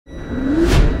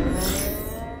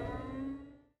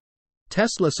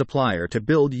Tesla supplier to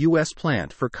build U.S.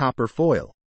 plant for copper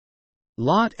foil.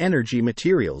 Lotte Energy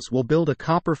Materials will build a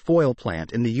copper foil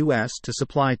plant in the U.S. to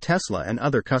supply Tesla and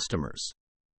other customers.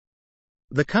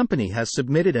 The company has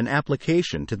submitted an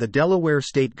application to the Delaware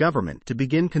state government to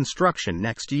begin construction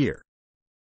next year.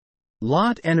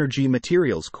 Lotte Energy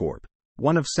Materials Corp.,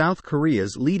 one of South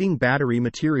Korea's leading battery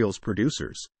materials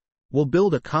producers, will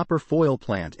build a copper foil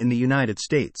plant in the United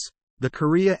States, the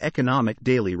Korea Economic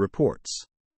Daily reports.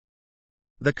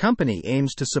 The company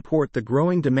aims to support the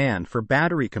growing demand for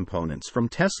battery components from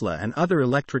Tesla and other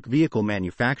electric vehicle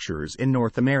manufacturers in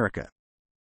North America.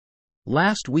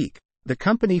 Last week, the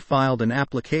company filed an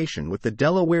application with the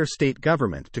Delaware state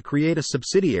government to create a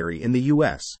subsidiary in the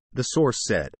U.S., the source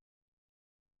said.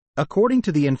 According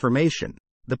to the information,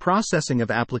 the processing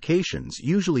of applications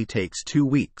usually takes 2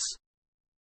 weeks.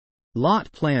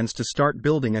 Lotte plans to start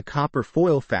building a copper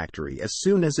foil factory as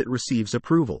soon as it receives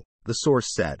approval, the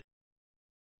source said.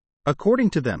 According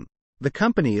to them, the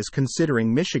company is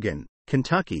considering Michigan,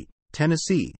 Kentucky,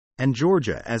 Tennessee, and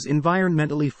Georgia as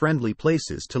environmentally friendly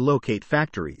places to locate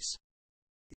factories.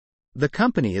 The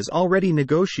company is already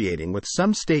negotiating with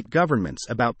some state governments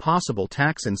about possible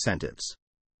tax incentives.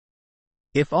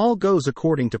 If all goes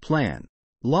according to plan,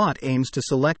 Lotte aims to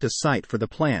select a site for the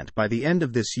plant by the end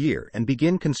of this year and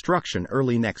begin construction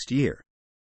early next year.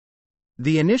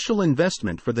 The initial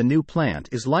investment for the new plant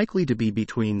is likely to be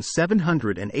between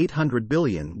 700 and 800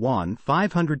 billion won,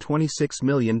 $526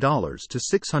 million to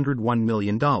 $601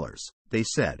 million, they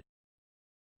said.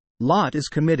 Lotte is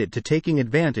committed to taking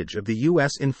advantage of the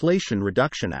U.S. Inflation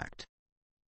Reduction Act.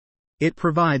 It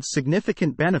provides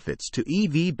significant benefits to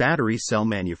EV battery cell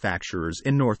manufacturers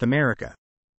in North America.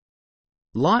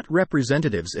 Lotte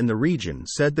representatives in the region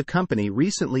said the company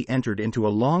recently entered into a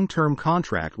long-term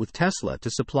contract with Tesla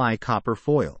to supply copper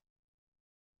foil.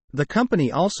 The company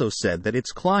also said that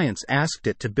its clients asked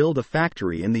it to build a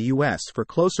factory in the U.S. for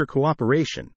closer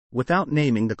cooperation, without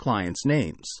naming the clients'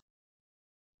 names.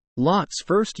 Lotte's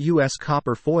first U.S.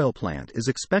 copper foil plant is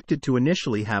expected to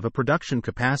initially have a production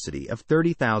capacity of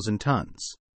 30,000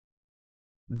 tons.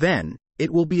 Then,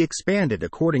 it will be expanded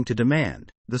according to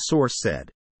demand, the source said.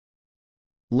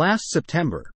 Last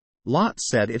September, Lotte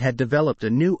said it had developed a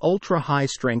new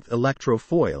ultra-high-strength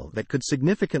electrofoil that could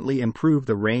significantly improve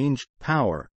the range,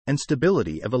 power, and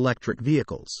stability of electric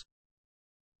vehicles.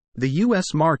 The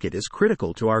U.S. market is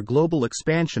critical to our global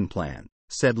expansion plan,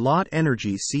 said Lotte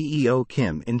Energy CEO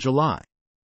Kim in July.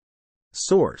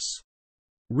 Source.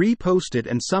 Reposted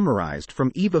and summarized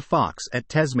from Eva Fox at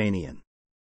Tasmanian.